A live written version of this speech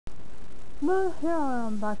Well, here I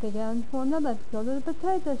am back again for another episode of the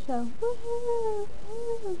Potato Show. Woohoo!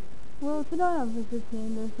 Woo. Well, today I'm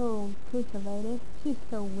visiting this old preacher lady. She's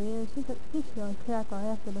so weird. She's gonna crack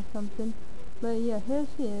our acid or something. But yeah, here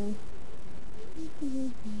she is.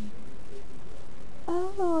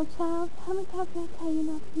 Oh, Lord, child, how many times did I tell you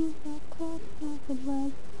not to use that crack acid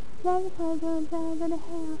words? Now you're probably going down to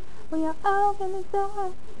hell. We are all gonna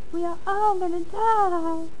die. We are all gonna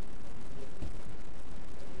die.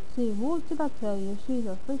 See, what did I tell you? She's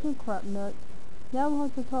a freaking crap nut. Now we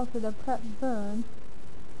have to talk to the prep burn.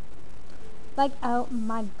 Like, oh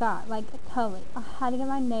my god, like, totally. I had to get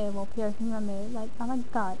my navel piercing removed. Like, oh my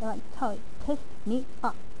god, it, like, totally pissed me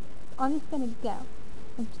off. I'm just gonna go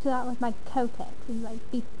and chill out with my Kotex and,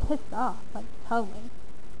 like, be pissed off. Like, totally.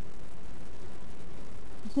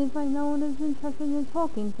 It seems like no one is interested in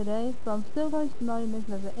talking today, so I'm still going to make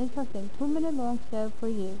this an interesting 2-minute long show for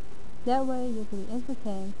you. That way you can be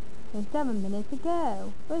entertained in 7 minutes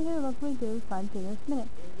ago. But here, what we do, 5 to this minute.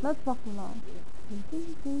 Let's walk along.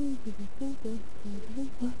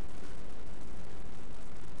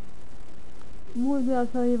 What did I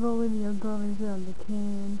tell you about leaving your garbage on the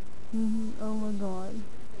can? Oh my god.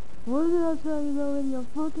 What did I tell you about leaving your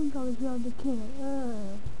fucking garbage on the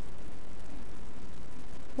can?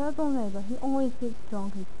 That old neighbor, he always gets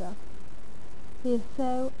drunk and stuff. He is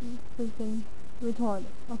so freaking retarded.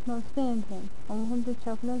 I cannot stand him. I want him to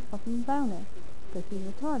choke that fucking bouncer. Because he's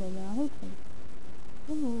retarded and I hate him.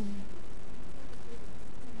 Ooh.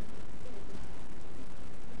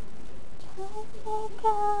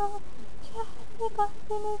 Tricycle! Tricycle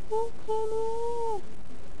in a 15 years!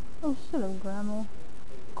 Oh, shut up, Grandma.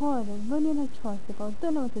 God, there's really a tricycle.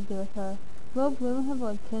 Don't know what to do with her. Well, we will have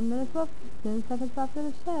like 10 minutes left, 10 seconds after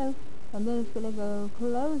the show, and then it's gonna go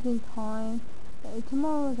closing time.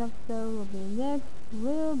 Tomorrow's episode will be next,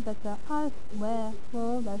 real better, I swear.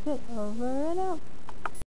 Well, that's it, over and out.